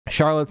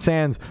Charlotte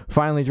Sands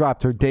finally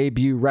dropped her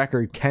debut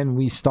record, Can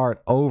We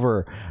Start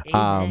Over?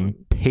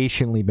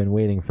 Patiently been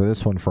waiting for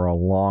this one for a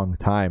long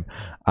time.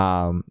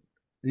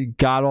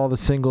 Got all the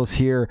singles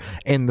here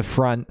in the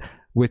front,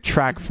 with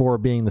track 4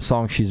 being the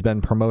song she's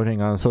been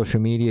promoting on social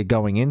media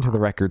going into the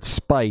record,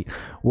 Spite,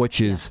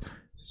 which is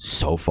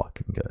so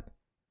fucking good.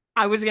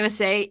 I was going to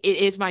say it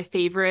is my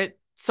favorite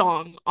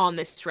song on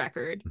this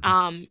record.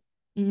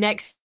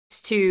 Next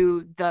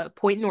to the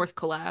Point North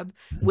collab,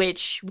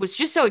 which was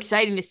just so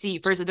exciting to see.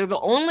 First, they're the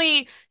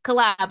only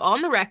collab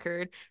on the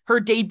record. Her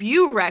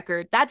debut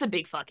record, that's a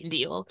big fucking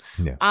deal.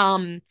 Yeah.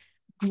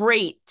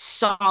 Great,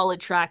 solid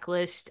track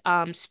list.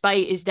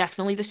 Spite is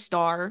definitely the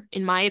star,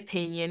 in my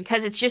opinion,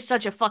 because it's just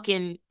such a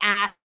fucking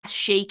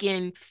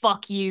ass-shaking,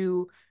 fuck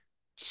you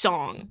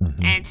song.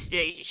 And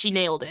she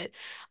nailed it.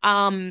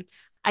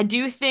 I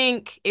do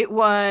think it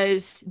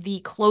was the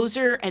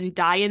Closer and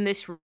Die in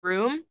This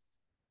Room.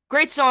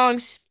 Great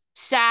songs,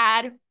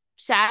 sad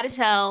as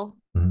hell.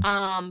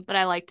 But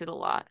I liked it a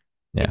lot.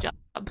 Yeah. Good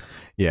job.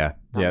 Yeah.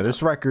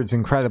 This record's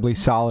incredibly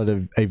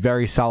solid, a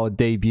very solid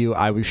debut.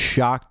 I was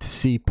shocked to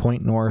see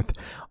Point North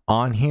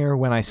on here.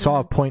 When I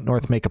saw Point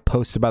North make a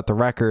post about the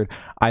record,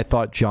 I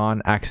thought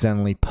John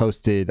accidentally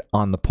posted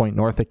on the Point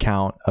North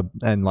account,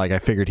 and like I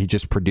figured he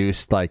just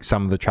produced like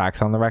some of the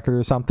tracks on the record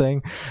or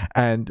something.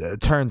 And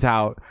it turns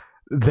out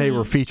they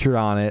were featured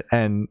on it,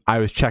 and I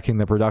was checking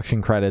the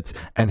production credits,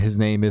 and his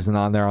name isn't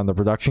on there on the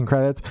production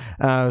credits.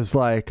 And I was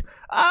like,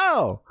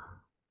 oh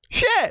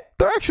shit,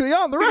 they're actually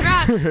on the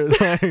record.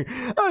 Like,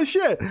 oh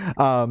shit.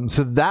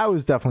 So that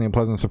was definitely a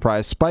pleasant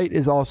surprise. Spite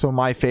is also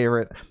my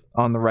favorite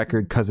on the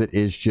record because it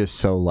is just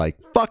so like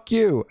fuck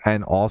you,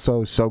 and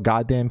also so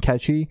goddamn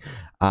catchy.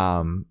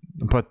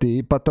 But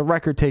the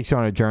record takes you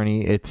on a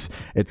journey. It's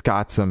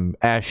got some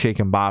ass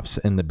shaking bops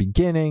in the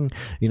beginning.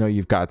 You know,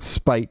 you've got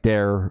Spite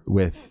there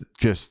with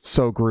just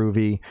so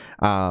groovy,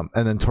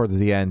 and then towards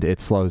the end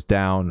it slows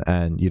down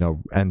and, you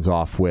know, ends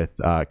off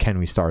with Can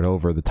We Start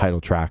Over, the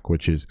title track,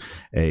 which is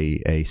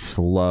a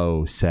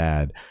slow,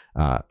 sad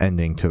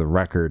ending to the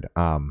record.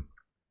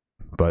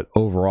 But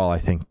overall, I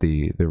think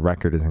the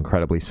record is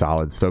incredibly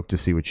solid. Stoked to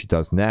see what she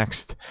does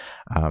next.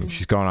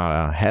 She's going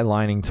on a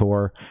headlining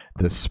tour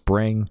this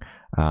spring.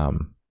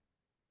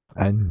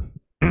 And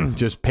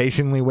just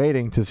patiently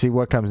waiting to see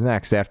what comes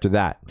next after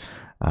that.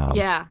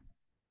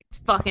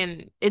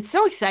 It's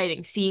so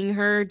exciting seeing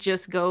her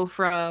just go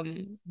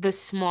from the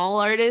small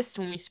artist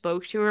when we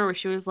spoke to her, where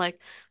she was like,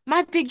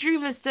 my big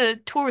dream is to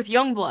tour with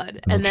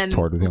Youngblood. And then she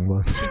toured with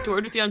Youngblood. She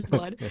toured with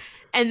Youngblood.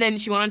 And then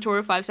she went on tour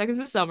with 5 Seconds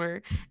of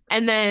Summer.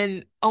 And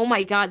then, oh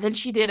my God, then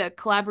she did a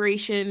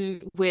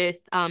collaboration with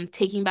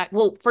Taking Back,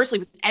 well, firstly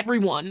with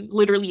everyone,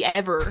 literally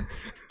ever.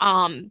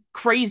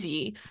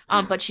 Crazy.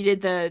 But she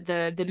did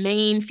the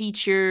main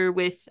feature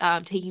with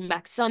Taking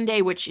Back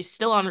Sunday, which is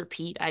still on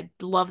repeat. I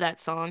love that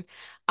song.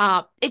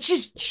 It's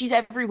just, she's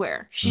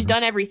everywhere. She's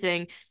done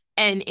everything.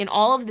 And in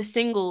all of the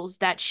singles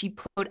that she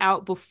put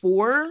out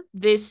before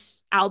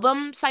this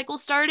album cycle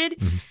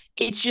started,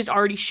 it's just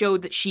already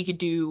showed that she could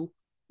do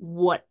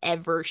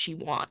whatever she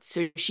wants.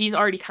 So she's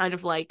already kind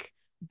of like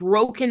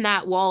broken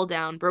that wall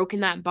down, broken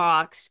that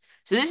box.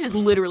 So this is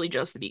literally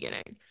just the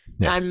beginning.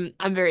 Yeah.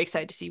 I'm very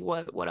excited to see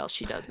what else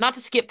she does. Not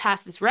to skip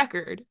past this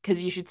record,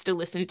 because you should still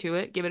listen to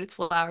it, give it its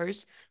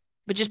flowers.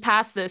 But just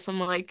past this, I'm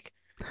like,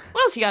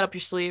 what else you got up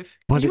your sleeve?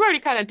 Because you already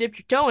kind of dipped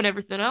your toe in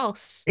everything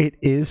else. It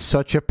is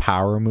such a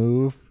power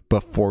move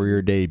before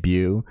your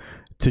debut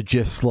to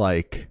just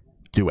like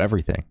do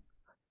everything.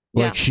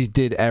 Like she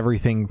did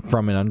everything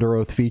from an Under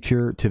Oath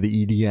feature to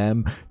the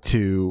EDM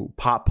to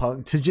pop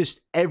punk to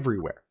just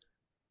everywhere.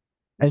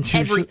 And she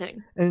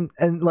everything. And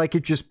like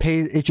it just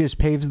paves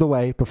the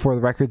way before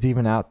the record's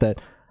even out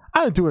that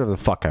I don't do whatever the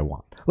fuck I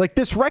want. Like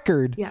this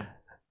record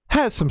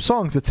has some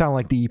songs that sound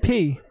like the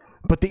EP,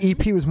 but the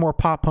EP was more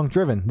pop punk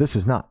driven. This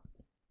is not.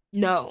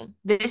 No,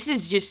 this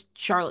is just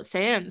Charlotte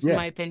Sands, in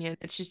my opinion.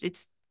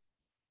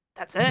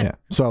 That's it. Yeah.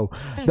 So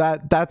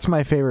that's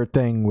my favorite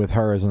thing with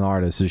her as an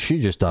artist is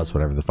she just does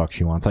whatever the fuck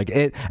she wants. Like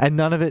it, and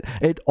none of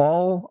it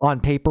all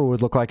on paper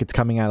would look like it's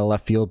coming out of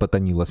left field, but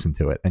then you listen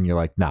to it and you're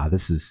like, nah,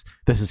 this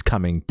is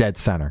coming dead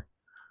center.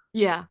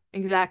 Yeah,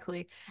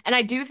 exactly. And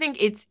I do think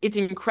it's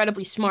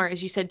incredibly smart,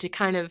 as you said, to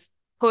kind of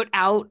put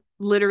out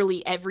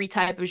literally every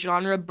type of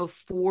genre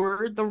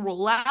before the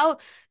rollout,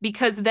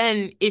 because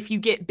then if you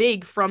get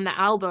big from the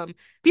album,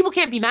 people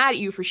can't be mad at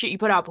you for shit you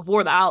put out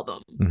before the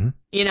album.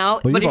 You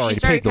know, well, but if you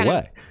started paved the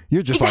way,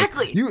 you're just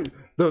exactly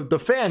like the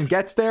fan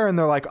gets there and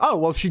they're like, oh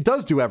well, she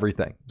does do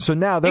everything, so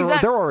now they're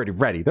already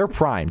ready, they're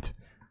primed.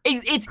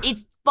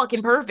 It's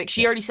fucking perfect.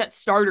 She already set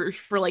starters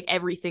for like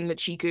everything that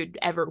she could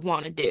ever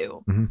want to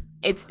do.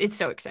 It's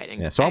so exciting.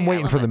 Yeah, so I'm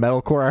waiting for the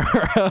metalcore.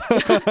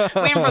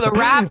 Waiting for the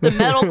rap, the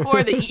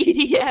metalcore, the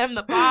EDM,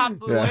 the pop,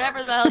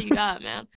 whatever the hell you got, man.